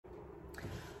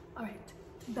All right,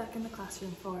 back in the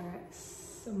classroom for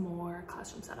some more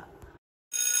classroom setup.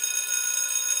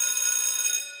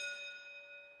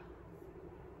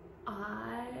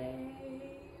 I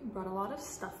brought a lot of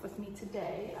stuff with me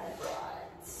today.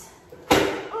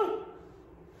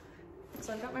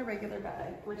 So I've got my regular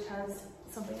bag, which has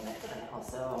something in it, but I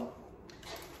also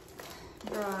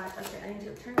brought, okay, I need to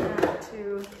return that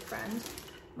to a friend,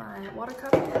 my water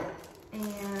cup, and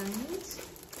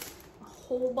a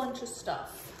whole bunch of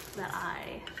stuff that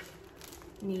I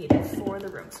need for the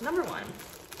room. So number one,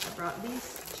 I brought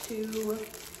these two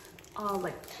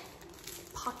like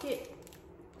pocket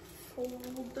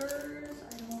folders.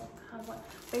 I don't have one.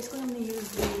 Basically, I'm gonna use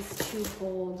these to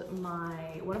hold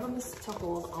one of them is to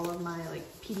hold all of my like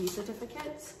PD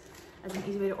certificates as an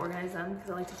easy way to organize them, because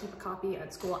I like to keep a copy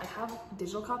at school. I have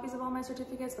digital copies of all my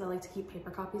certificates, but I like to keep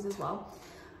paper copies as well.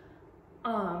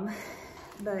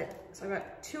 So I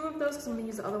got two of those because I'm gonna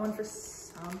use the other one for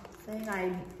something.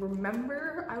 I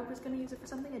remember I was gonna use it for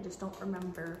something, I just don't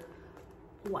remember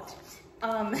what.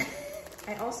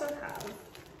 I also have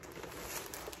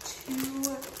two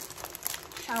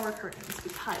shower curtains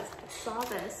because I saw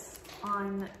this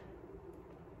on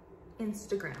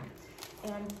Instagram,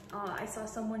 and I saw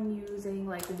someone using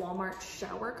like Walmart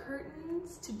shower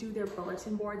curtains to do their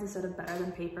bulletin boards instead of better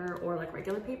than paper or like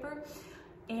regular paper.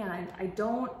 And I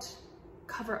don't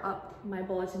cover up my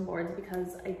bulletin boards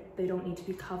because they don't need to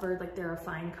be covered, like they're a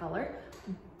fine color.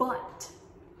 But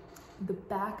the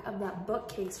back of that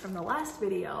bookcase from the last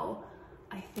video,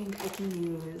 I think I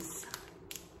can use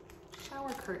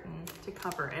shower curtain to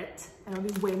cover it, and it'll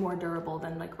be way more durable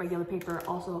than like regular paper.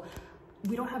 Also,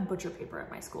 we don't have butcher paper at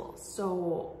my school,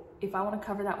 so if I want to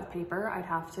cover that with paper, I'd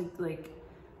have to like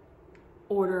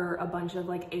order a bunch of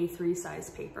like A3 size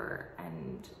paper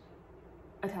and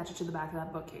attach it to the back of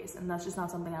that bookcase, and that's just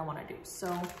not something I want to do. So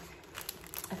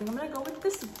I think I'm gonna go with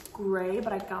this gray,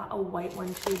 but I got a white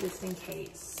one too just in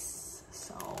case.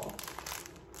 So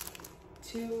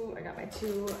I got my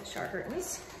two shower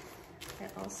curtains.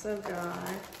 I also got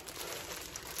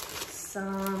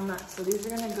some, so these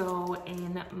are gonna go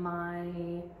in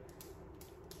my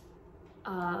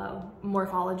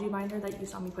morphology binder that you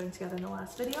saw me putting together in the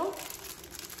last video.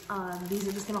 These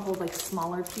are just gonna hold like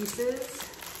smaller pieces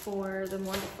for the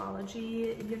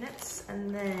morphology units.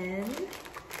 And then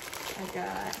I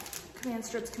got command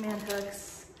strips, command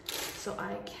hooks, so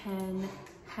I can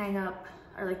hang up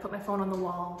or like put my phone on the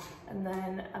wall. And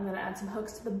then I'm gonna add some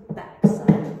hooks to the back side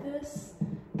of this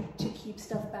to keep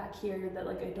stuff back here that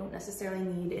like I don't necessarily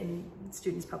need in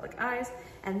students' public eyes.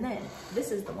 And then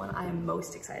this is the one I am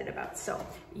most excited about. So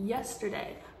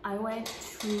yesterday I went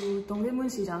to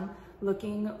Dongdaemun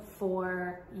looking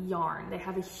for yarn. They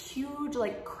have a huge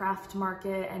like craft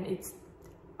market, and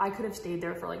I could have stayed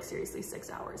there for like seriously 6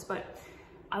 hours, but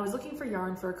I was looking for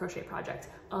yarn for a crochet project.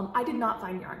 I did not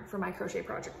find yarn for my crochet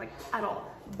project, like at all.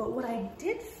 But what I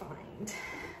did find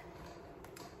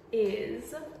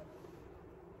is,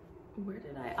 where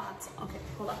did I, okay,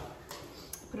 hold on.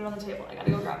 Put it on the table, I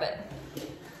gotta go grab it.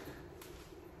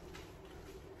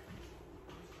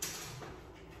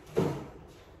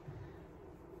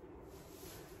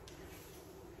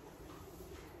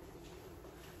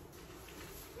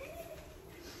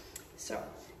 So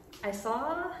I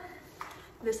saw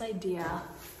this idea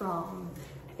from,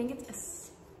 I think it's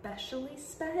Especially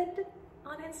Sped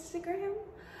on Instagram.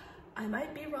 I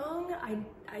might be wrong.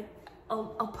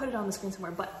 I'll put it on the screen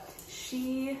somewhere, but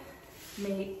she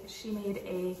made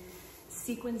a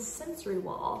sequin sensory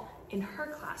wall in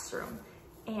her classroom,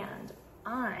 and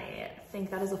I think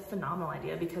that is a phenomenal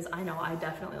idea because I know I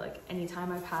definitely like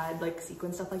anytime I've had like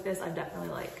sequin stuff like this, I've definitely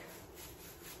like.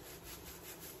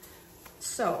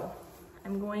 So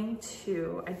I'm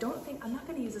not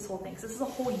gonna use this whole thing because this is a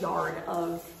whole yard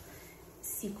of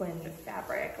sequin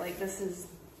fabric. Like this is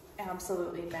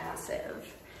absolutely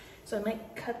massive. So I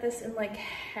might cut this in like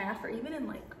half or even in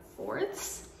like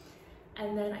fourths.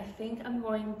 And then I think I'm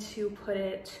going to put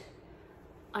it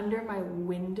under my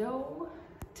window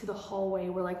to the hallway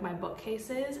where like my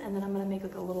bookcase is. And then I'm gonna make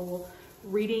like a little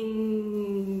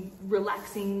reading,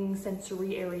 relaxing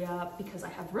sensory area because I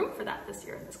have room for that this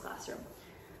year in this classroom.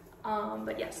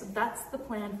 But yeah, so that's the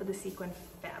plan for the sequin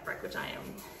fabric, which I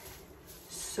am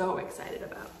so excited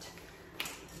about.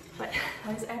 But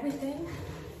that is everything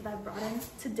that I brought in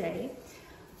today.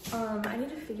 I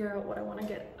need to figure out what I want to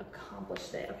get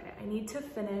accomplished today. Okay, I need to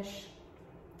finish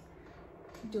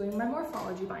doing my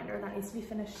morphology binder. That needs to be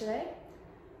finished today.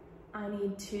 I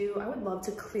would love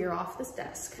to clear off this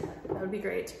desk. That would be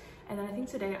great. And then I think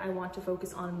today I want to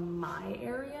focus on my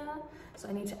area. So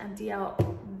I need to empty out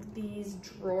these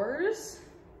drawers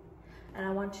and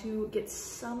I want to get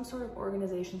some sort of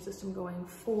organization system going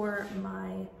for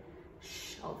my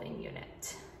shelving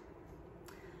unit.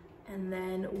 And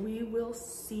then we will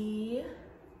see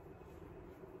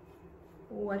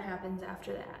what happens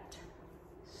after that.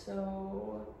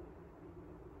 So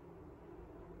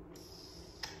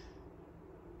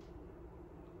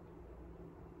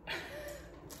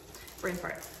brain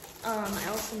fart. I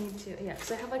also need to, yeah,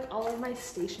 because I have like all of my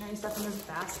stationery stuff in this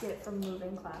basket from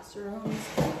moving classrooms.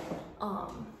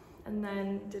 And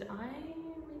then did I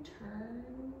return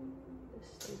the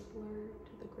stapler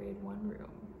to the grade 1 room?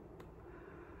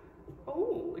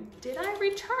 Oh, did I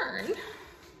return?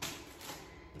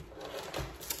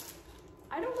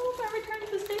 I don't know if I returned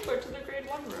the stapler to the grade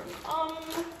 1 room.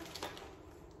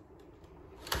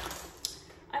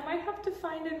 I might have to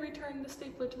find and return the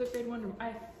stapler to the grade 1 room.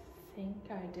 I think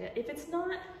I did. If it's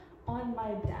not on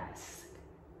my desk,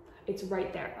 it's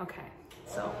right there. Okay,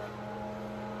 so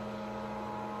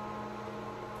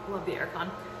love the aircon.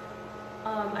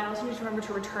 I also need to remember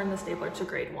to return the stapler to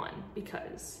grade 1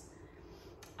 because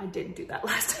I didn't do that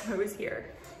last time I was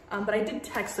here. But I did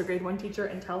text the grade 1 teacher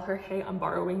and tell her, hey, I'm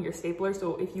borrowing your stapler,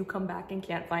 so if you come back and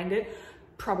can't find it,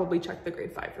 probably check the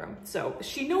grade 5 room. So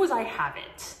she knows I have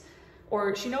it,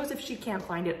 or she knows if she can't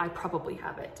find it, I probably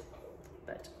have it.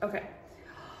 But okay,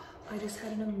 I just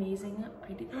had an amazing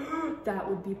idea. That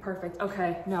would be perfect.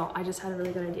 Okay, no, I just had a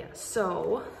really good idea.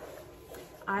 So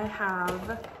I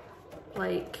have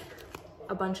like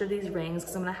a bunch of these rings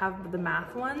because I'm gonna have the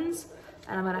math ones,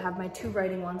 and I'm gonna have my 2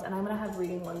 writing ones, and I'm gonna have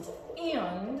reading ones.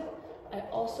 And I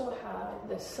also have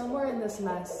this somewhere in this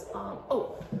mess.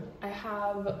 Oh, I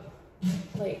have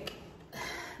like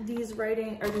these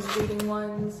writing or these reading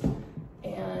ones,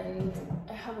 and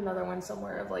I have another one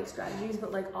somewhere of like strategies,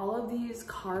 but like all of these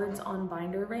cards on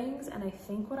binder rings. And I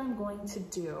think what I'm going to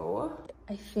do,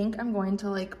 I think I'm going to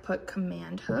like put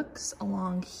command hooks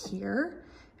along here,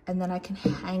 and then I can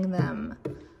hang them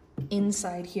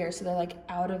inside here so they're like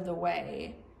out of the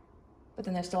way, but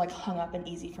then they're still like hung up and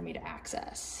easy for me to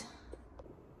access.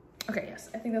 Okay, yes,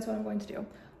 I think that's what I'm going to do.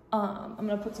 I'm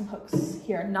gonna put some hooks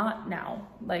here, not now,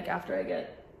 like after I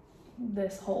get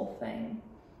this whole thing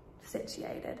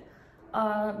situated.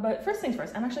 But first things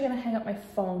first, I'm actually gonna hang up my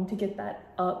phone to get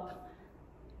that up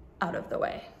out of the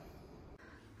way.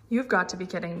 You've got to be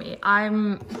kidding me.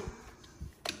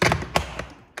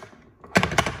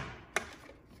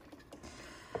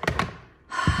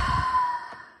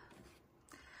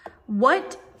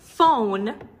 What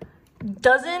phone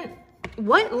doesn't,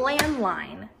 what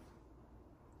landline?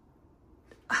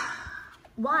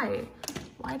 Why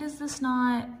does this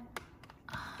not?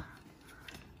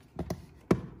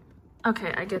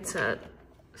 Okay, I get to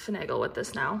finagle with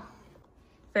this now.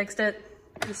 Fixed it,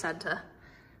 just had to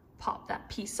pop that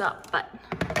piece up, but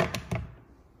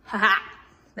haha,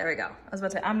 there we go. I was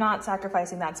about to say, I'm not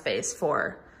sacrificing that space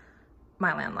for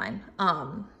my landline.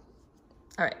 All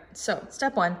right, so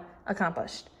step 1,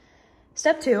 accomplished.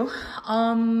 Step 2,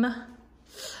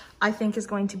 I think is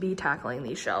going to be tackling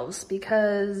these shelves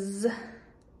because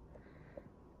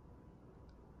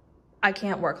I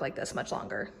can't work like this much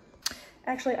longer.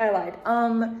 Actually, I lied.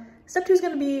 Step 2 is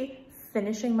gonna be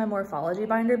finishing my morphology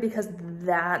binder because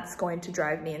that's going to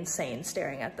drive me insane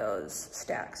staring at those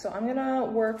stacks. So I'm gonna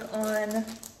work on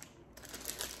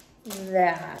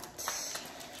that.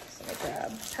 So I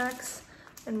grab packs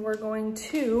and we're going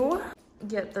to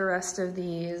get the rest of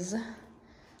these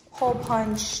hole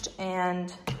punched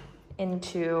and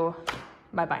into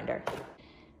my binder.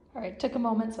 All right, took a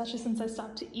moment, especially since I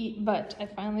stopped to eat, but I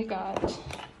finally got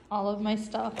all of my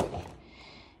stuff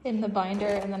in the binder,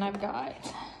 and then I've got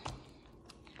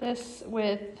this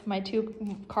with my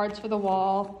 2 cards for the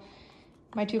wall,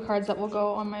 my 2 cards that will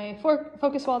go on my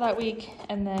focus wall that week,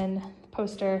 and then the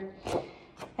poster,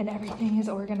 and everything is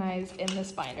organized in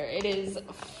this binder. It is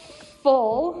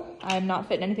full. I'm not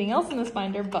fitting anything else in this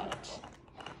binder, but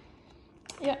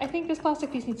yeah, I think this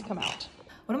plastic piece needs to come out.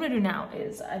 What I'm gonna do now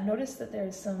is I've noticed that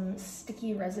there's some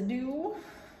sticky residue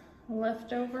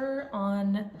left over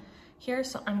on here,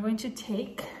 so I'm going to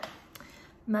take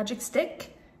magic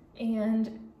stick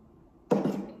and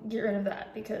get rid of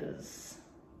that because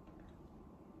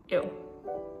ew.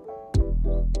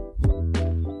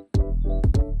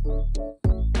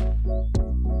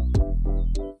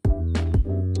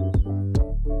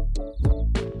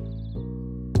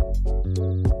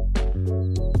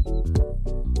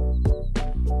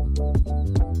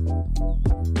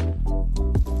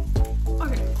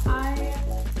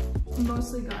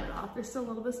 Mostly got it off. There's still a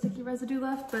little bit of sticky residue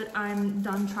left, but I'm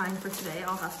done trying for today.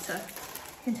 I'll have to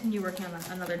continue working on that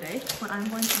another day. What I'm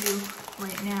going to do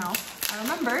right now, I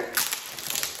remembered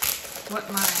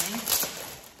what my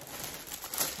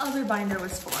other binder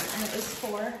was for, and it was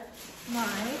for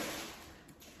my,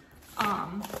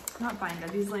 not binder,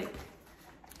 these like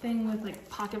thing with like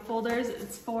pocket folders.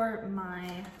 It's for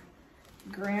my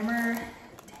grammar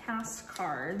task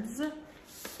cards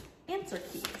answer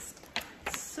keys.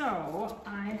 So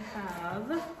I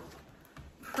have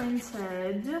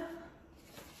printed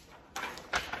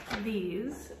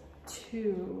these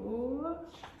two.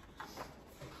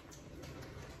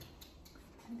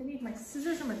 I need my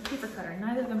scissors or my paper cutter.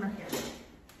 Neither of them are here.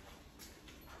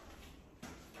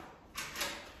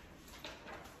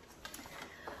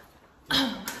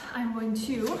 I'm going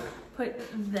to put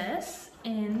this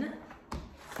in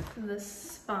the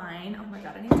spine. Oh my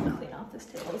god, I need to clean off this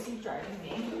table. This is driving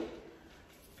me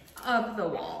up the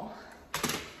wall.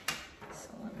 So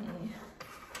let me,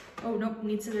 oh nope,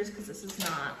 need scissors because this is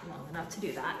not long enough to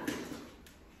do that.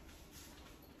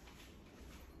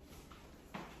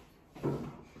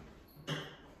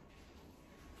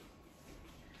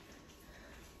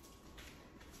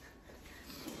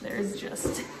 There's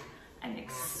just an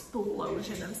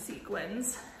explosion of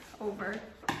sequins over.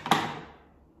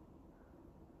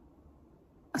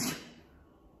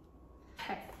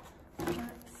 Okay,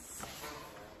 let's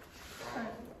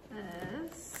put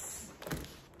this.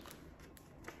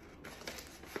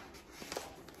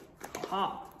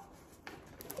 Aha.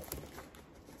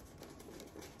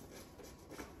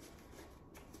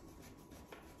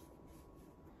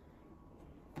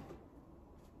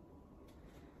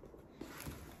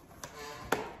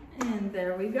 And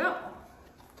there we go.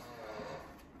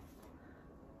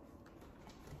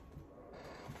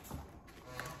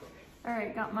 All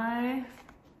right, got my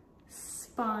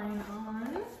spine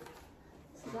on.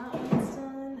 So that one's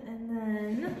done. And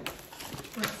then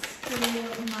let's do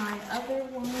my other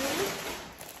one,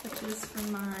 which is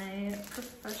for my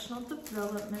professional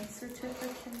development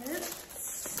certificate.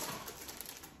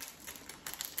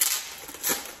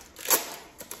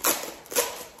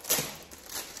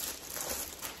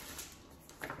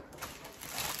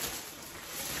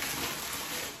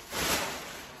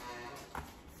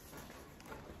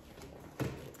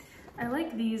 I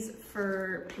like these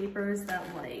for papers that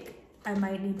like I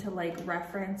might need to like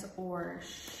reference or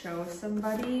show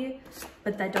somebody,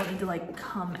 but that don't need to like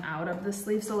come out of the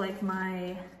sleeve. So like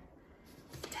my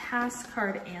task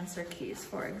card answer keys,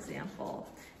 for example,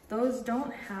 those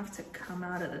don't have to come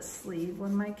out of the sleeve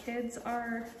when my kids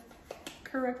are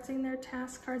correcting their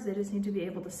task cards. They just need to be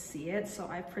able to see it. So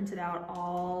I printed out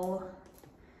all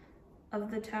of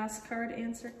the task card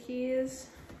answer keys.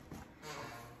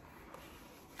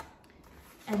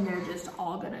 And they're just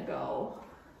all gonna go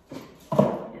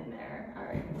in there. All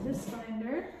right, this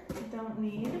binder, don't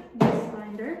need. This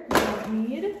binder, don't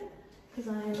need,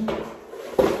 because I'm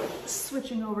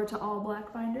switching over to all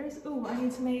black binders. Ooh, I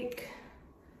need to make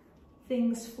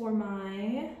things for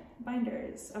my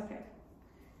binders. Okay,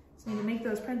 so I need to make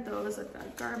those, print those. I've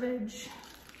got garbage.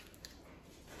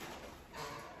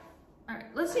 All right,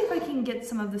 let's see if I can get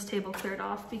some of this table cleared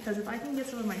off, because if I can get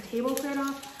some of my table cleared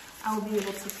off, I'll be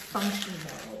able to function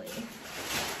normally.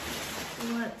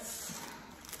 Let's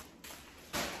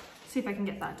see if I can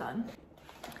get that done.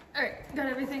 All right, got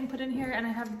everything put in here, and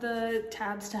I have the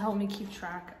tabs to help me keep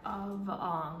track of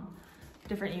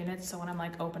different units. So when I'm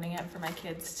like opening it for my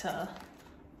kids to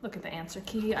look at the answer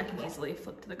key, I can easily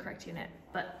flip to the correct unit.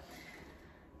 But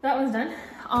that was done.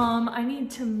 I need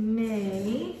to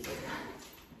make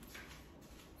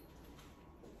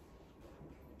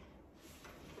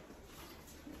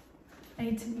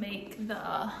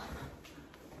the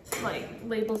like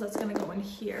labels that's gonna go in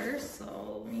here.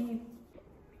 So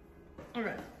all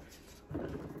right,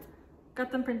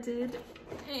 got them printed,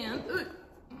 and let's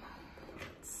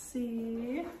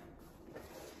see.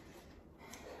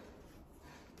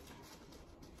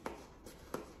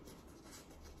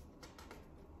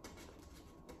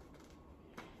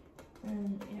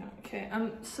 And yeah, okay.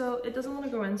 So it doesn't want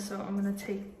to go in, so I'm gonna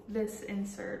take this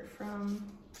insert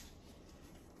from.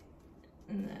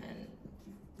 And then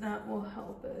that will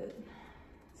help it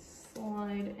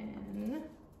slide in.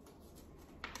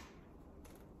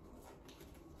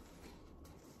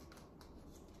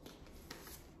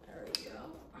 There we go.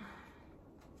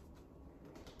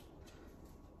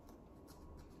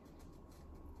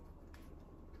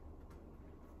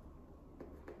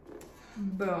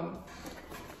 Boom.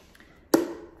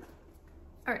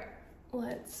 All right,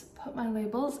 let's put my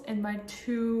labels in my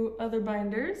two other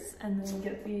binders and then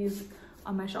get these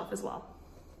on my shelf as well.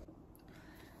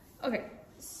 Okay,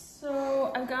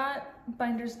 so I've got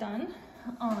binders done.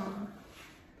 And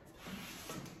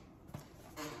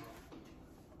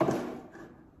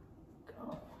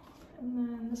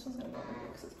then this one's gonna go over here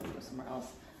because it's gonna go somewhere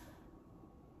else.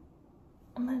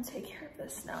 I'm gonna take care of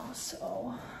this now,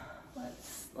 so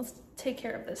let's take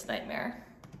care of this nightmare.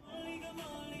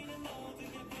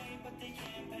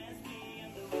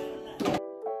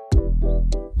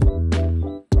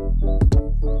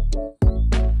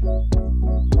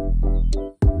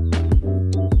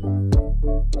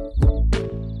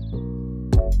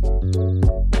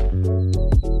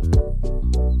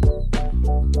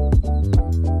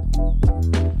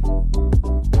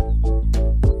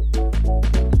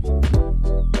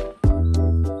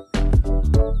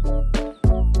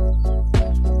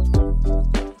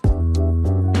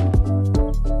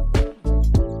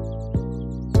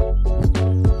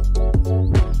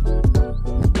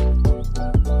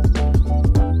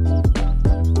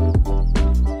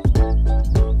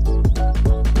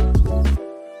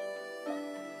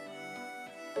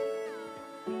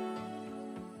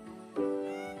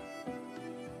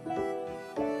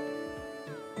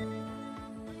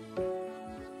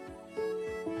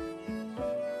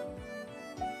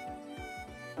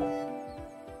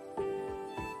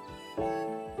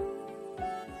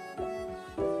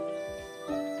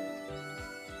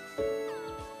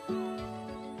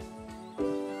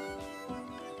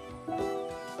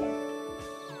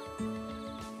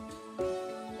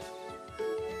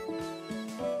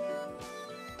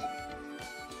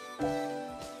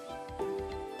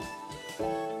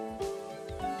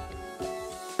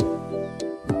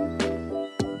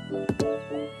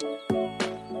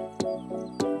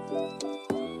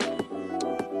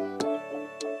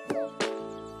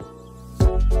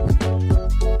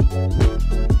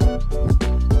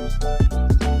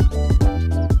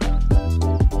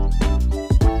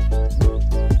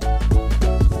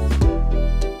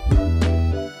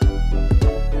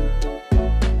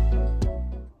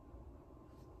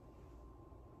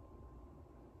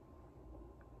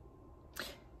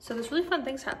 So there's really fun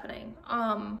things happening.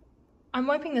 I'm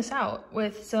wiping this out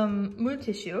with some mood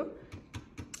tissue,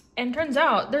 and turns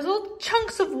out there's little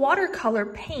chunks of watercolor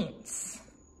paints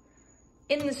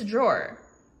in this drawer.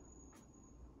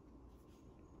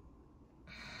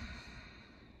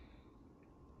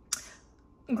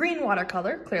 Green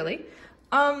watercolor, clearly.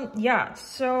 Yeah,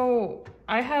 so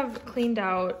I have cleaned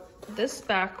out this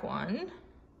back one,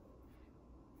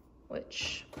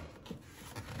 which,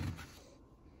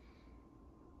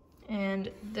 and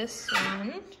this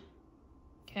one,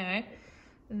 okay.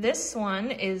 This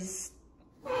one is,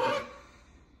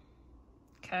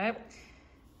 okay.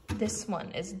 This one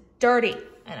is dirty,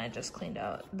 and I just cleaned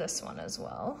out this one as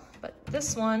well. But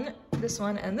this one,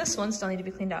 and this one still need to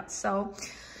be cleaned out, so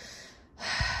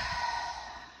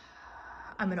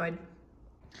I'm annoyed.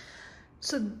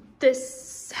 So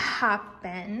this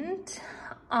happened.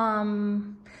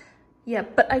 Yeah,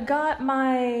 but I got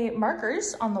my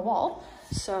markers on the wall,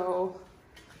 so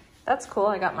that's cool.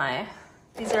 I got my,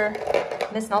 these are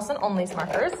Miss Nelson Only's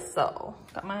markers, so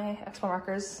got my Expo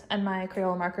markers and my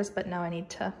Crayola markers, but now I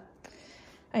need to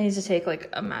take like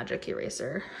a magic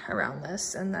eraser around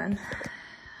this, and then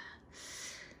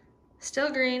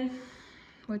still green,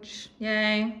 which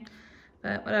yay,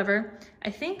 but whatever. I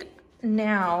think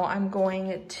now I'm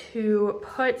going to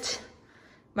put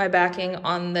my backing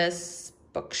on this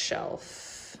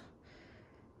bookshelf.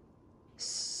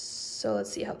 So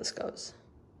let's see how this goes.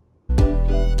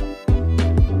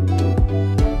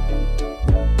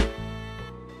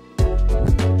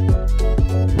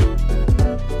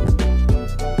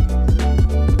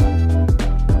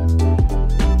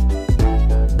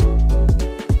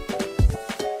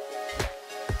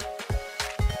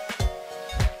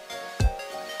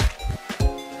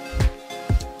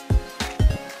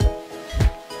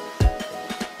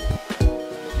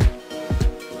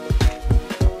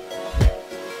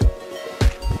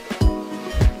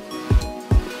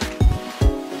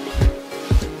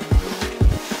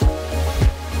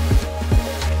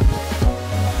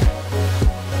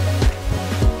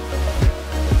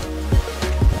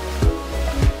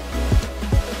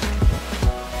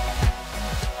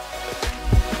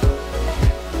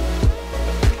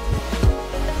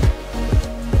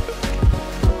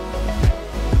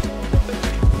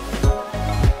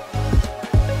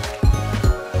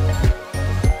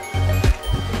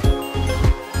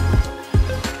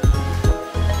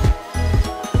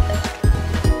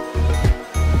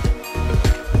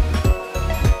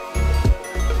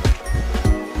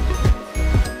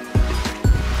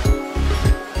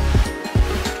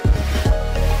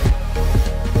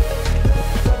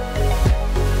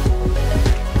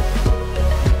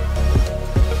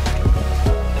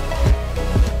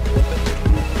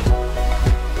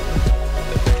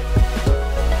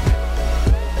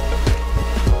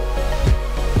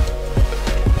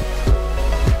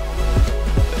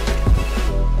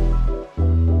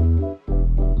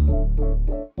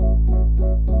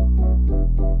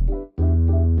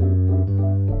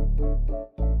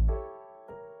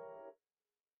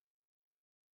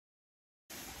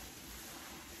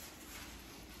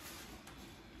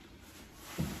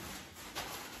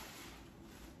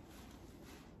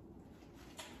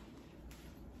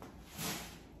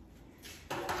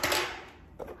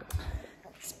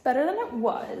 better than it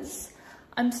was.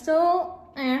 I'm still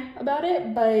about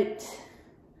it, but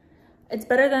it's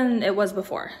better than it was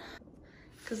before.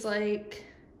 Cause like,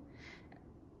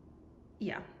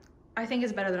 yeah, I think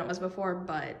it's better than it was before,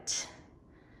 but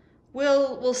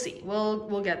we'll see.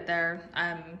 We'll get there.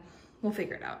 We'll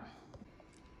figure it out.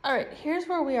 All right, here's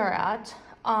where we are at.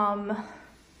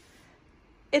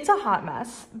 It's a hot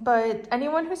mess, but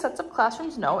anyone who sets up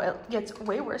classrooms know it gets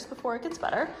way worse before it gets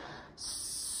better.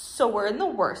 So we're in the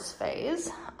worst phase.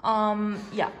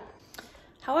 Yeah.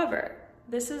 However,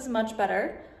 this is much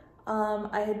better.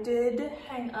 I did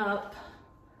hang up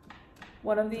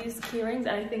one of these key rings,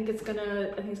 and I think it's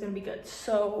gonna be good.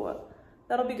 So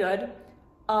that'll be good.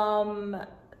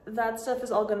 That stuff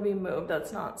is all gonna be moved.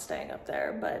 That's not staying up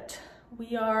there, but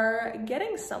we are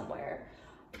getting somewhere.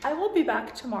 I will be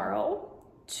back tomorrow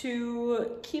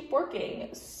to keep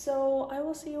working. So I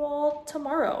will see you all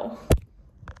tomorrow.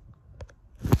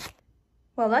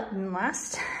 Well, that didn't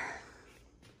last.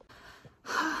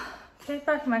 Okay,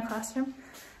 back in my classroom.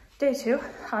 Day 2,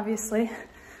 obviously.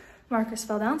 Markers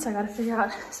fell down, so I gotta figure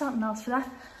out something else for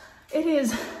that. It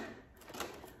is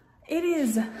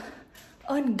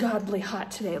ungodly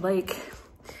hot today. Like,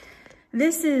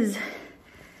 this is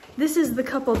the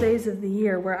couple days of the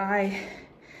year where I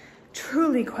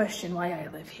truly question why I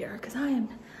live here, because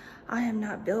I am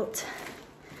not built.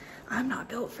 I'm not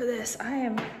built for this.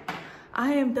 I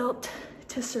am built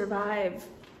to survive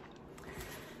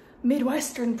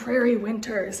Midwestern prairie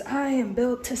winters. I am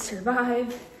built to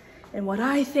survive in what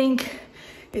I think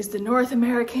is the North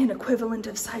American equivalent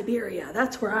of Siberia.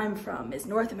 That's where I'm from, is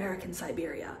North American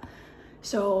Siberia.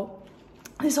 So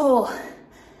this whole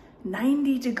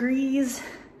 90 degrees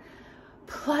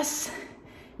plus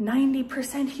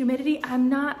 90% humidity, I'm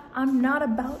not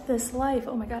about this life.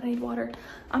 Oh my God, I need water.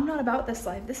 I'm not about this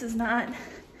life.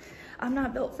 I'm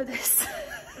not built for this.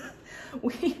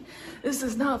 This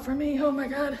is not for me. Oh my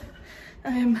God. I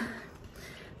am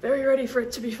very ready for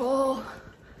it to be fall.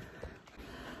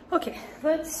 Okay,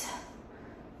 let's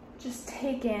just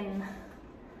take in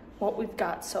what we've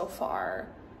got so far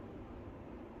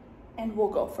and we'll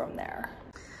go from there.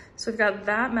 So we've got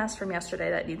that mess from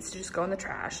yesterday that needs to just go in the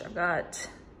trash. I've got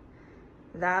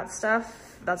that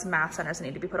stuff, that's math centers that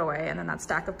need to be put away, and then that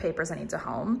stack of papers that needs a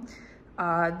home.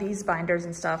 These binders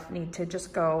and stuff need to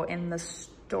just go in the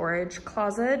storage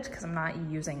closet because I'm not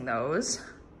using those.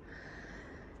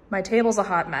 My table's a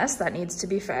hot mess that needs to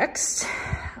be fixed.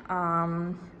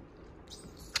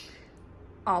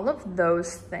 All of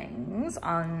those things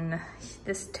on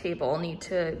this table need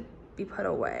to be put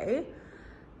away.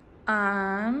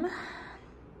 I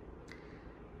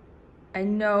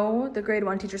know the grade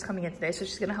 1 teacher's coming in today, so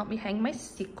she's gonna help me hang my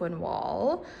sequin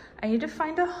wall. I need to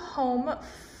find a home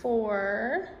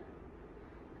for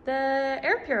the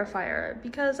air purifier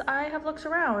because I have looked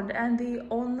around and the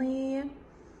only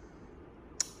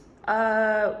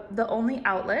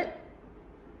outlet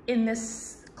in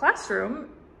this classroom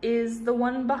is the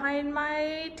one behind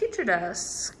my teacher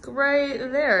desk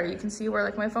right there. You can see where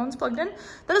like my phone's plugged in.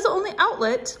 That is the only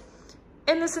outlet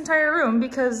in this entire room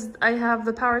because I have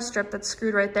the power strip that's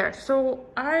screwed right there. So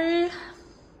that's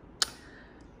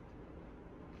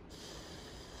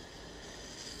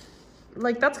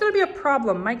gonna be a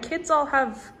problem. My kids all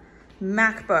have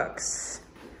MacBooks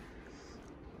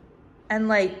and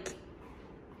like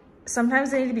sometimes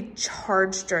they need to be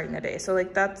charged during the day. So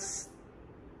like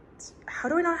how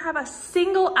do I not have a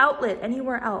single outlet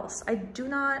anywhere else? I do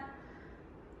not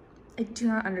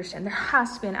understand. There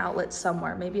has to be an outlet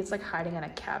somewhere. Maybe it's like hiding in a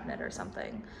cabinet or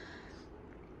something.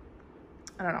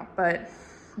 I don't know, but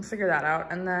we'll figure that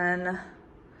out. And then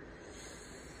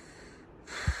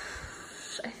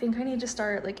I think I need to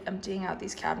start like emptying out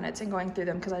these cabinets and going through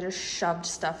them because I just shoved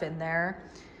stuff in there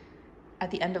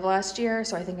at the end of last year.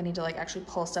 So I think I need to like actually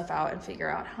pull stuff out and figure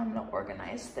out how I'm gonna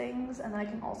organize things. And then I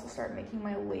can also start making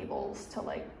my labels to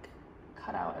like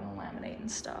cut out and laminate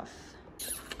and stuff.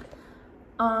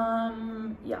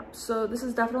 Yeah, so this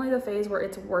is definitely the phase where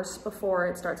it's worse before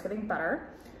it starts getting better.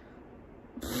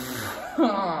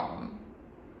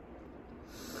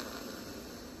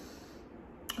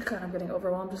 God, I'm getting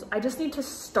overwhelmed. I just need to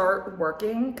start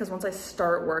working because once I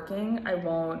start working,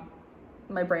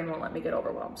 my brain won't let me get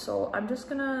overwhelmed. So I'm just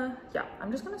gonna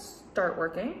start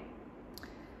working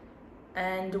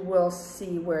and we'll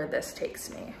see where this takes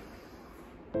me.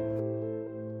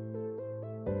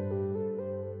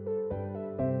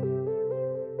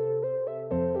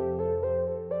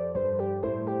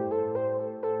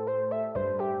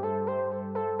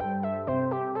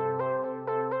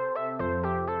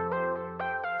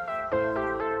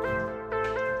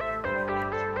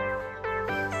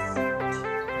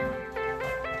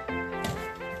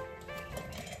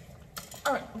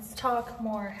 talk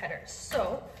more headers.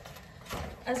 So,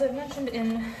 as I've mentioned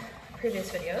in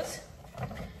previous videos,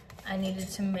 I needed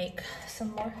to make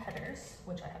some more headers,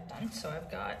 which I have done. So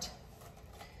I've got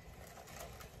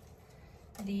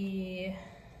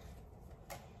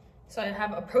so I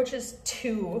have approaches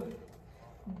to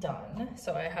done.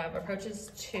 So I have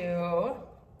approaches to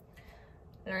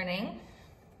learning,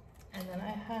 and then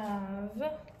I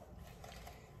have,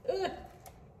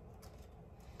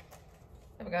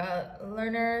 I've got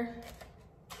learner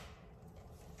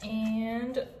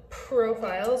and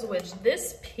profiles, which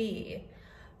this P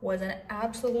was an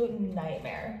absolute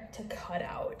nightmare to cut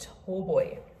out. Oh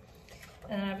boy.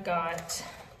 And then I've got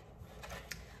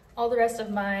all the rest of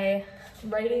my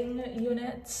writing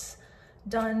units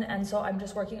done, and so I'm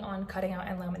just working on cutting out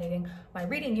and laminating my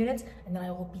reading units, and then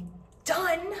I will be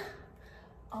done,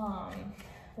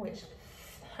 which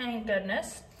thank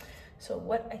goodness. So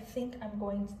what I think I'm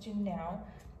going to do now,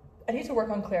 I need to work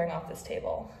on clearing off this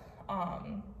table.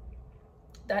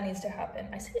 That needs to happen.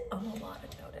 I say a lot,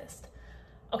 I've noticed.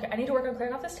 Okay, I need to work on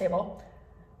clearing off this table,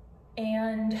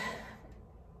 and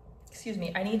excuse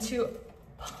me, I need to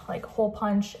like hole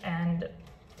punch, and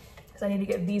because I need to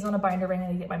get these on a binder ring, I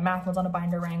need to get my math ones on a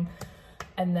binder ring,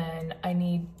 and then I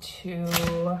need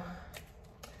to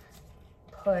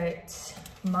put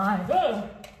my that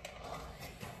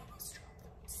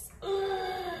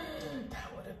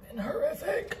would have been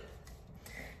horrific.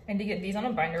 I need to get these on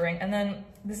a binder ring, and then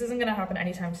this isn't gonna happen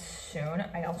anytime soon.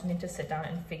 I also need to sit down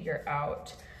and figure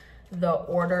out the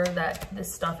order that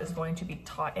this stuff is going to be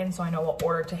taught in, so I know what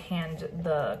order to hand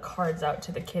the cards out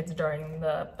to the kids during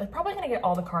I'm probably gonna get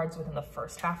all the cards within the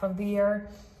first half of the year.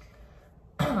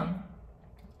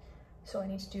 So I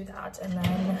need to do that, and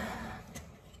then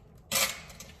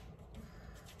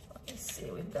let me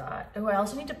see, we've got, oh, I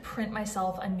also need to print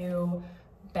myself a new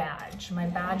badge. My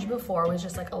badge before was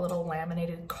just like a little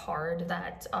laminated card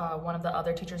that one of the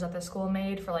other teachers at the school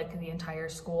made for like the entire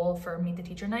school for Meet the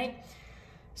Teacher Night.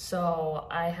 So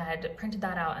I had printed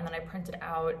that out, and then I printed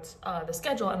out the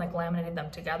schedule and like laminated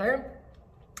them together.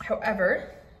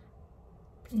 However,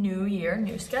 new year,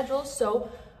 new schedule, so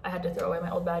I had to throw away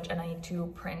my old badge, and I need to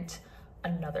print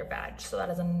another badge. So that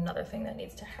is another thing that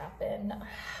needs to happen.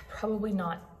 Probably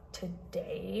not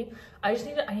today. I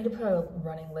need to put a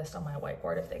running list on my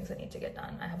whiteboard of things that need to get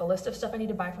done. I have a list of stuff I need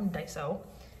to buy from Daiso,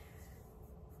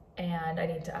 and I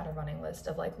need to add a running list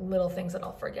of like little things that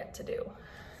I'll forget to do.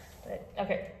 But,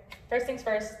 okay, first things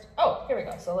first. Oh, here we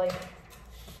go. So like,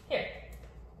 here.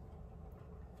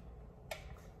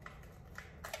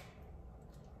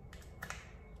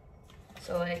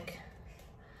 So like,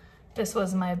 this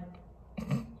was my,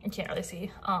 you can't really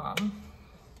see.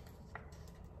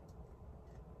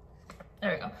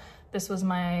 There we go. This was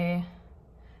my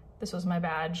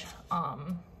badge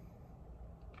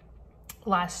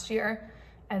last year,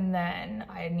 and then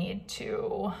I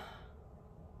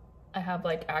have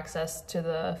like access to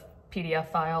the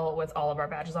PDF file with all of our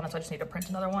badges on it, so I just need to print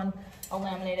another one. I'll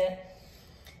laminate it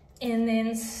and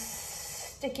then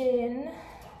stick it in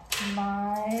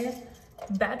my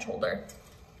badge holder.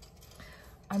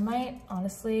 I might,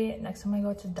 honestly, next time I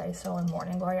go to Daiso and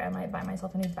Morning Glory, I might buy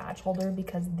myself a new badge holder,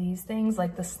 because these things,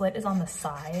 like the slit is on the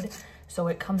side, so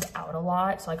it comes out a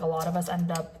lot. So like a lot of us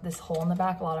ended up, this hole in the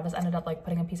back, a lot of us ended up like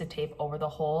putting a piece of tape over the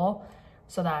hole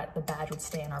so that the badge would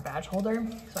stay in our badge holder.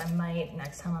 So I might,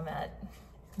 next time I'm at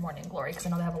Morning Glory, because I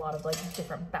know they have a lot of like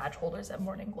different badge holders at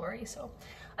Morning Glory, so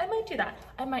I might do that.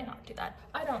 I might not do that.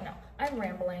 I don't know. I'm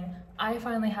rambling. I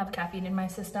finally have caffeine in my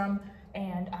system,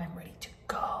 and I'm ready to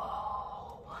go.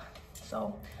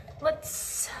 So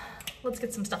let's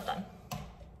get some stuff done.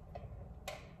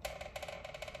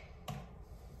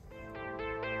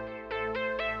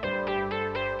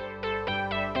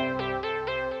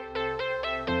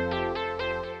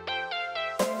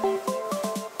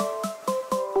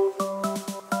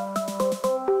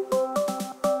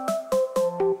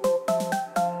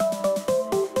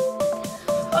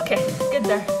 Okay, good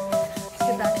there. Let's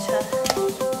get back to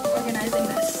organizing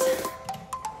this.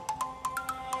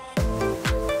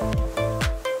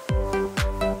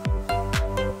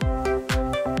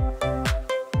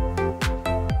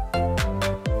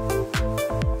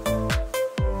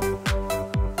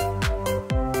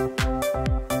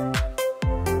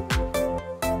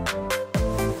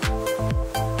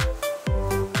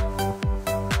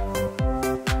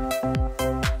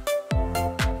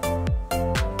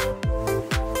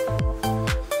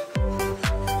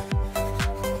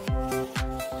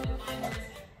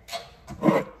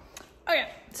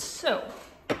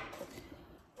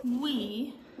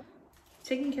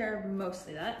 Taking care of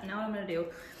mostly that. Now what I'm gonna do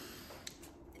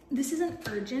this isn't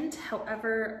urgent.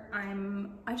 However,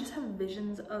 I just have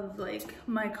visions of like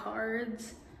my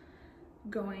cards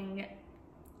going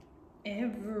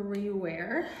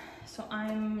everywhere. So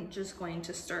I'm just going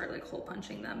to start like hole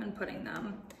punching them and putting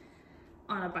them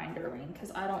on a binder ring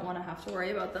because I don't want to have to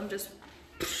worry about them just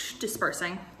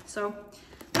dispersing. So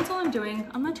that's all I'm doing.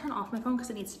 I'm gonna turn off my phone because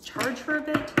it needs to charge for a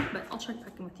bit, but I'll check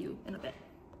back in with you in a bit.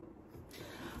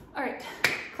 All right,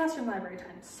 classroom library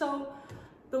time. So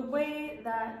the way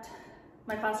that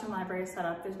my classroom library is set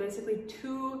up, there's basically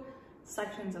 2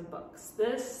 sections of books.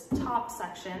 This top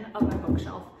section of my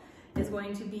bookshelf is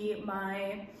going to be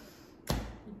my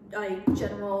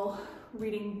general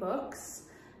reading books.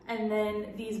 And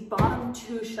then these bottom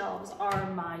 2 shelves are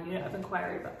my unit of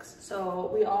inquiry books.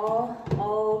 So we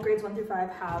all grades 1 through 5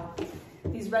 have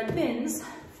these red bins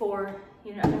for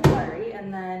unit of inquiry,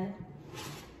 and then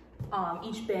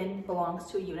each bin belongs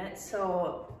to a unit.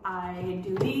 So I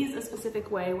do these a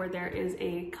specific way where there is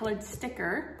a colored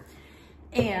sticker,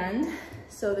 and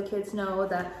so the kids know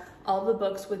that all the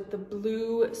books with the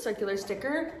blue circular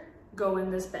sticker go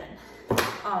in this bin.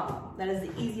 That is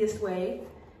the easiest way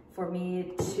for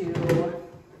me to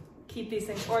keep these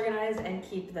things organized and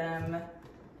keep them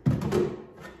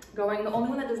going. The only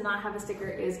one that does not have a sticker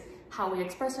is how we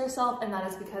express ourselves, and that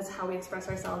is because how we express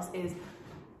ourselves is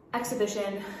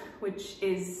exhibition, which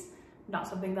is not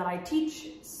something that I teach.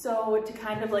 So to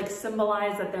kind of like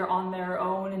symbolize that they're on their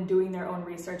own and doing their own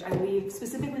research, I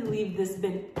specifically leave this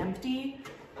bin empty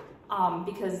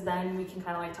because then we can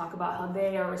kind of like talk about how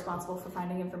they are responsible for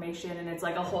finding information, and it's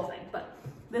like a whole thing. But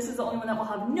this is the only one that will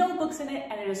have no books in it,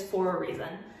 and it is for a reason.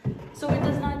 So it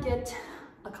does not get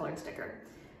a colored sticker.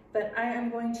 But I am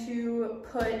going to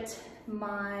put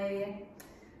my,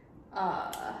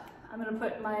 I'm gonna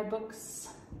put my books,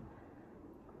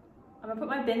 I'm gonna put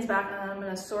my bins back, and then I'm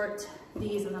gonna sort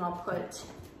these, and then I'll put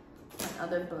my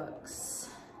other books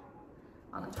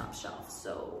on the top shelf.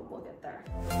 So we'll get there.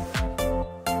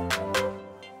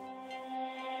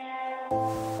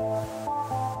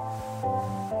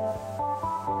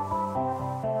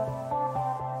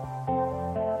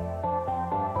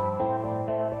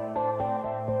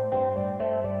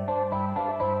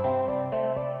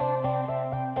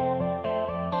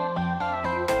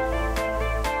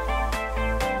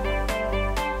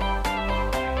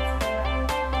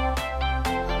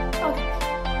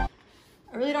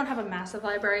 Have a massive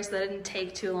library, so that didn't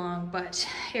take too long, but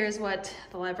here's what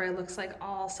the library looks like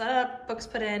all set up, books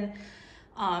put in,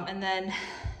 and then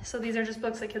so these are just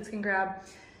books that kids can grab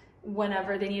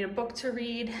whenever they need a book to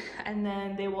read, and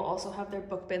then they will also have their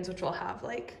book bins, which will have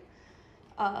like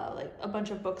a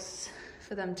bunch of books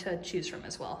for them to choose from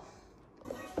as well.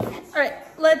 All right,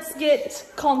 let's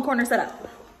get Calm Corner set up.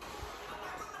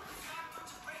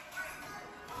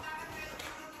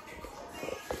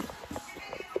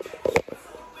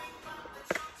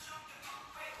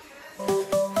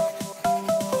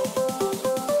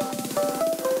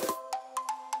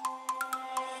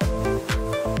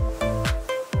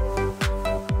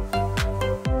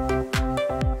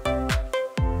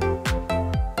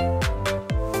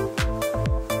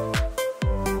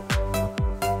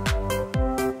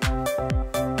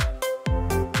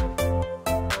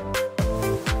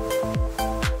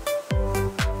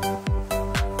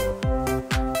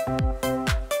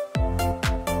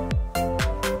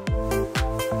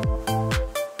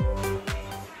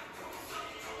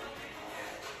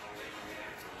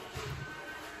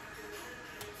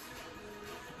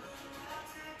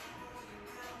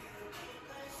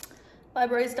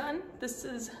 Library's done. This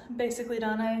is basically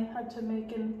done. I had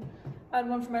to add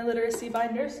one for my literacy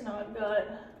binders. Now I've got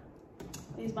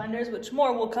these binders, which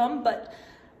more will come, but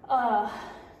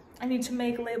I need to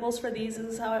make labels for these.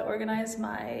 This is how I organize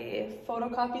my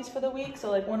photocopies for the week.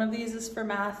 So like one of these is for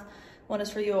math, one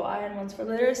is for UOI, and one's for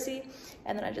literacy.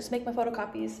 And then I just make my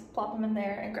photocopies, plop them in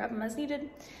there, and grab them as needed.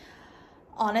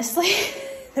 Honestly,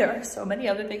 there are so many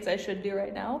other things I should do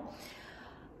right now.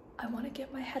 I want to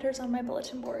get my headers on my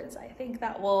bulletin boards. I think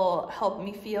that will help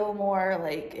me feel more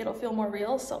like, it'll feel more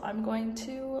real. So I'm going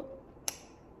to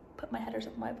put my headers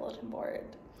on my bulletin board.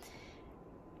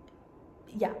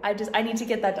 Yeah, I need to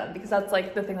get that done because that's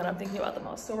like the thing that I'm thinking about the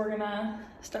most. So we're gonna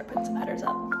start putting some headers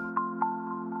up.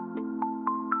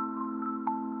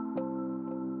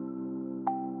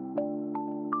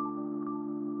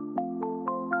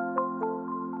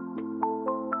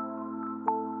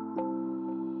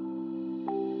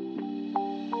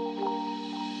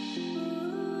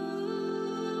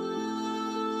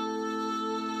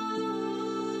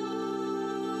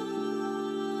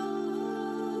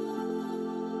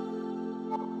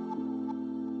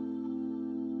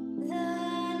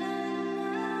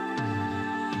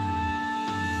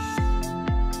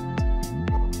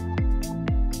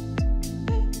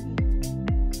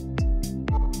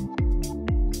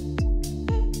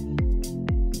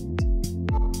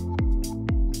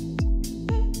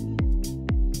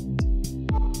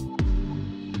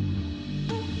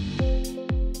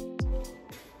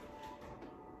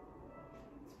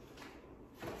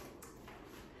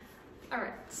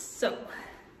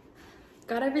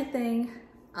 got everything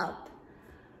up.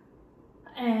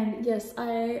 And yes,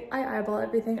 I eyeball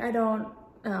everything. I don't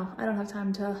have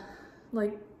time to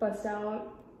like bust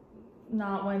out,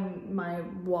 not when my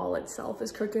wall itself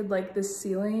is crooked. Like the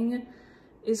ceiling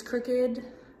is crooked.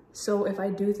 So if I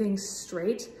do things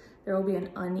straight, there will be an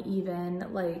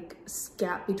uneven like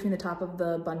gap between the top of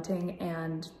the bunting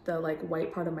and the like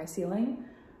white part of my ceiling.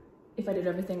 If I did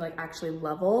everything like actually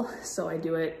level, so I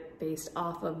do it based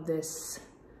off of this,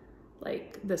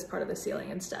 like this part of the ceiling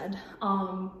instead.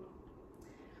 I'm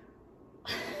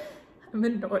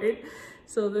annoyed.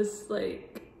 So this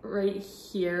like right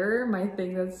here, my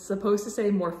thing that's supposed to say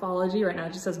morphology right now,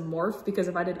 it just says morph, because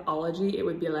if I did ology, it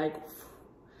would be like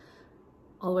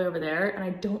all the way over there, and I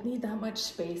don't need that much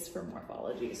space for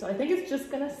morphology. So I think it's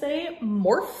just gonna say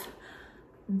morph.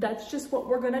 That's just what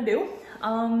we're gonna do.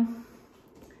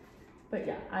 But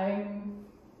yeah,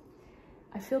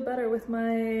 I feel better with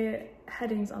my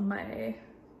headings on my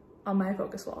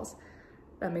focus walls.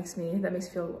 That makes me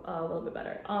feel a little bit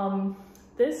better.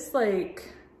 This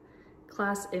like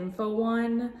class info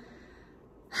one,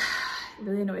 it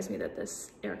really annoys me that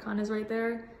this aircon is right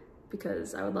there,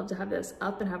 because I would love to have this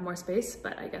up and have more space,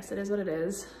 but I guess it is what it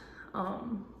is.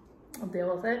 I'll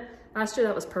deal with it. Last year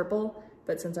that was purple,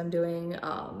 but since I'm doing,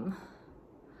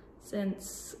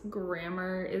 since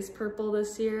grammar is purple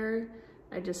this year,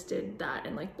 I just did that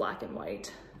in like black and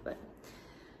white, but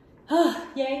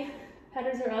yay,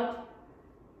 headers are up.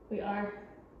 We are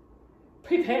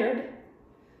prepared.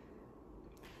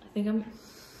 I think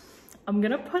I'm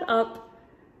gonna put up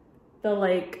the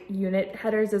like unit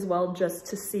headers as well, just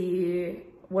to see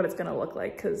what it's gonna look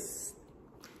like, because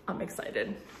I'm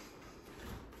excited.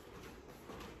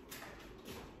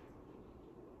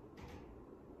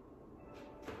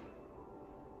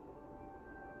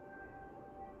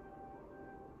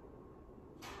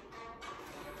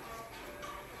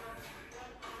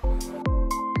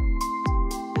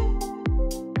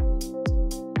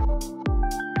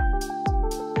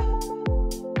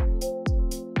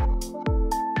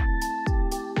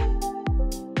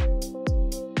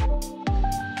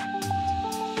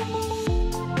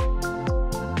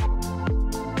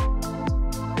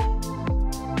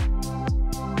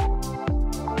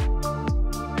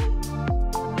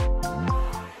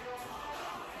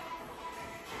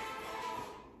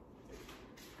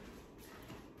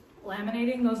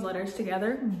 Laminating those letters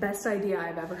together, best idea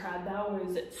I've ever had. That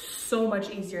was so much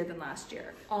easier than last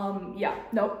year. Yeah,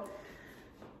 nope.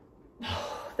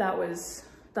 That was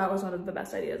one of the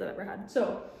best ideas I've ever had.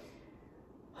 So,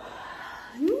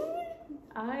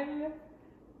 I'm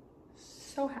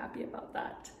so happy about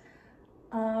that.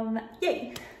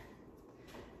 Yay.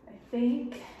 I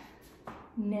think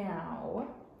now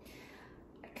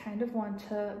I kind of want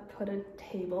to put a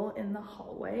table in the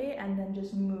hallway and then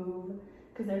just move,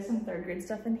 because there's some third grade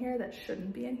stuff in here that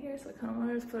shouldn't be in here. So I kind of want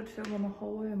to just put a table in the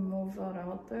hallway and move that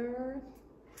out there.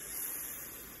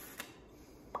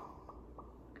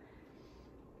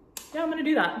 Yeah, I'm gonna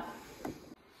do that.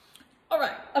 All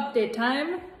right, update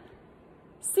time.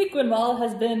 Sequin wall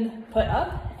has been put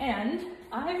up and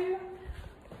I'm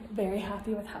very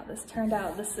happy with how this turned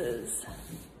out.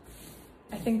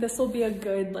 I think this will be a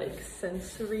good like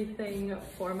sensory thing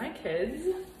for my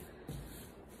kids.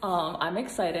 I'm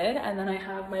excited, and then I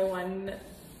have my one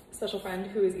special friend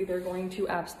who is either going to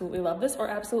absolutely love this or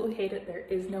absolutely hate it. There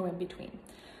is no in between.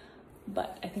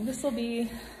 But I think this will be,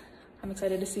 I'm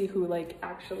excited to see who like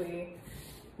actually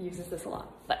uses this a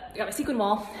lot. But I got my sequin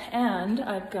wall, and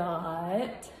I've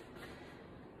got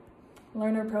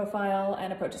learner profile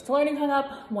and approaches to learning hung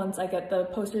up. Once I get the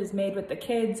posters made with the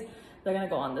kids, they're gonna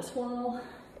go on this wall.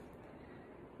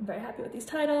 I'm very happy with these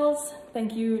titles.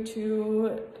 Thank you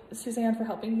to Suzanne for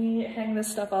helping me hang this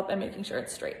stuff up and making sure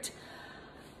it's straight.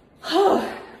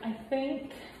 I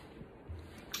think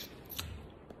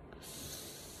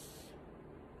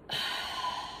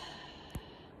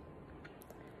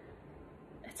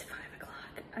it's 5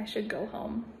 o'clock. I should go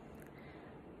home.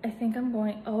 I think I'm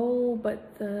going, oh,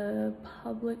 but the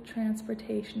public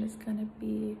transportation is gonna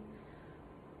be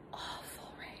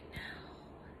awful right now.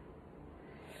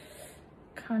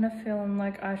 Kind of feeling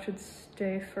like I should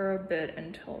stay for a bit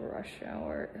until rush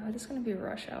hour. Oh, it's gonna be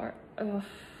rush hour. Ugh.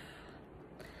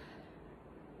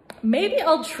 Maybe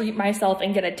I'll treat myself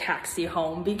and get a taxi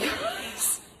home,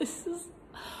 because this is,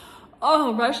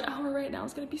 oh, rush hour right now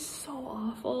is gonna be so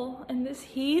awful in this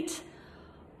heat.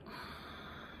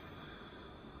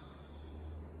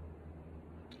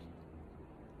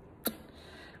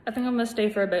 I think I'm gonna stay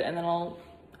for a bit and then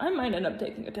I might end up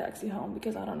taking a taxi home,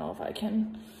 because I don't know if I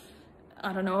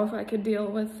could deal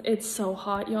with, it's so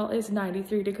hot, y'all. It's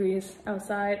 93 degrees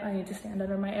outside. I need to stand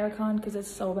under my aircon because it's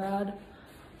so bad.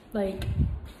 Like,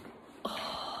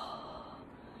 oh,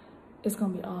 it's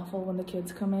gonna be awful when the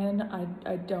kids come in.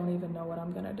 I don't even know what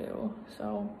I'm gonna do,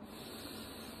 so.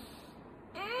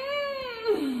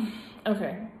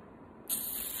 Okay.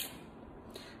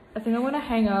 I think I want to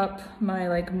hang up my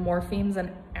like morphemes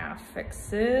and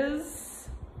affixes.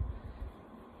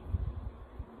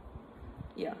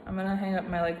 Yeah, I'm gonna hang up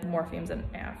my like morphemes and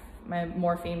my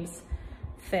morphemes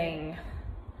thing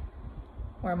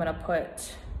where I'm gonna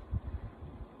put,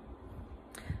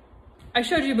 I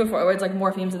showed you before where it's like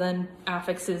morphemes and then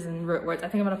affixes and root words. I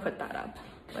think I'm gonna put that up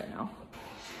right now.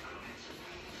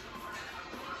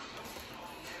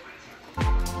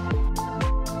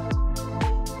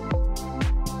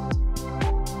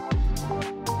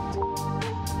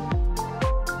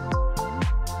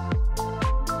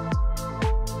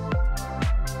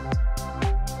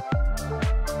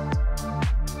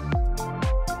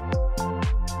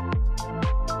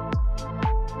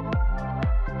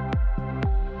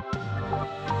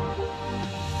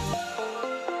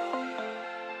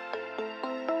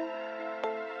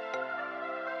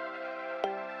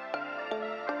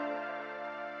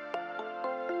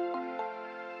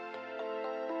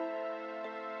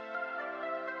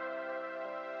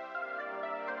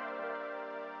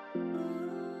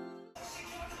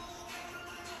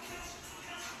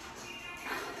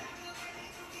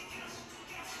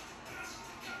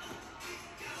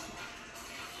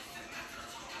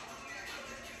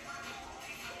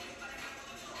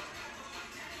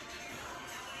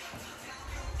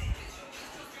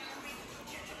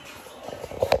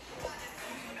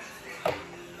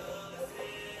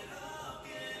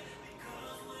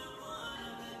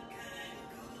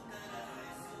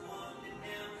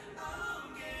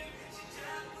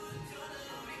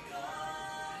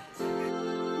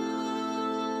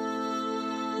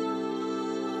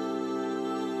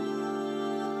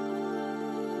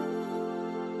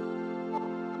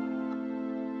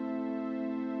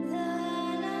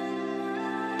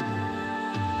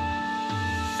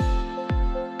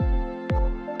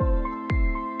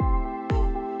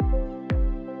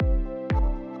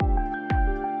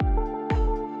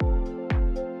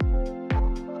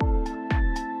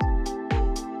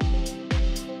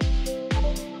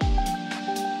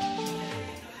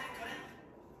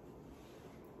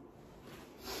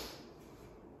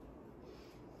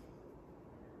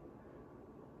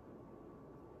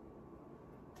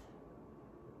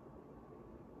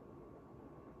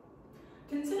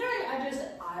 Considering I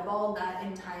just eyeballed that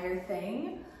entire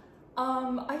thing,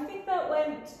 I think that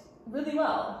went really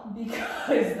well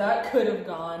because that could have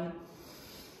gone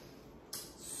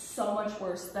so much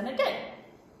worse than it did.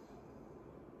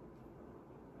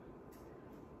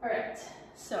 All right,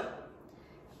 so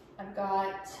I've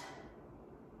got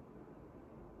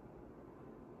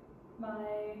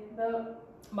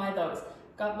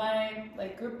got my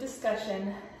like group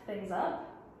discussion things up.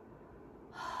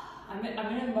 I'm in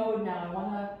a mode now. I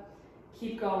want to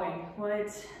keep going. What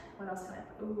else can I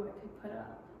put? Ooh,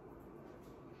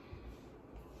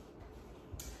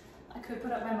 I could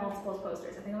put up my multiples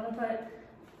posters. I think I'm gonna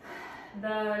put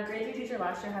the grade 3 teacher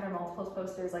last year had her multiples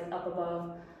posters like up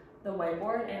above the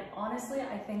whiteboard, and honestly,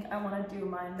 I think I want to do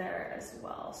mine there as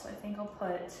well. So I think I'll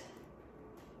put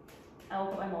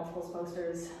my multiples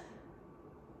posters.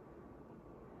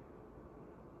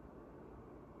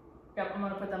 Yep, I'm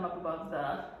gonna put them up above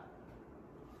the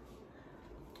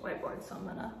whiteboard. So I'm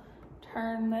gonna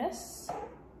turn this.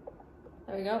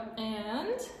 There we go. And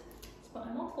let's put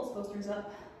my multiples posters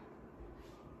up.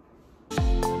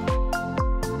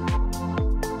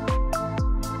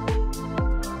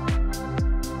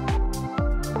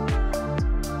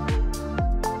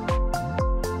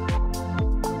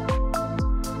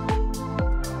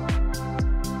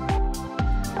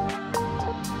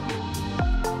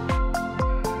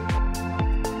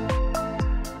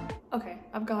 Okay,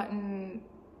 I've gotten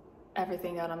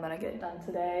everything that I'm gonna get done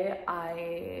today.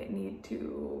 I need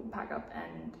to pack up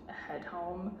and head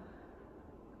home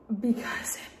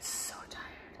because I'm so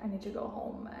tired. I need to go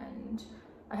home and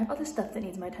I have other stuff that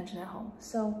needs my attention at home.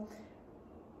 So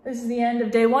this is the end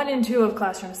of day 1 and 2 of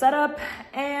classroom setup,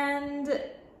 and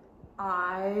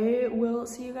I will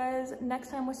see you guys next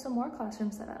time with some more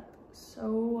classroom setup.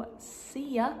 So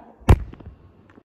see ya.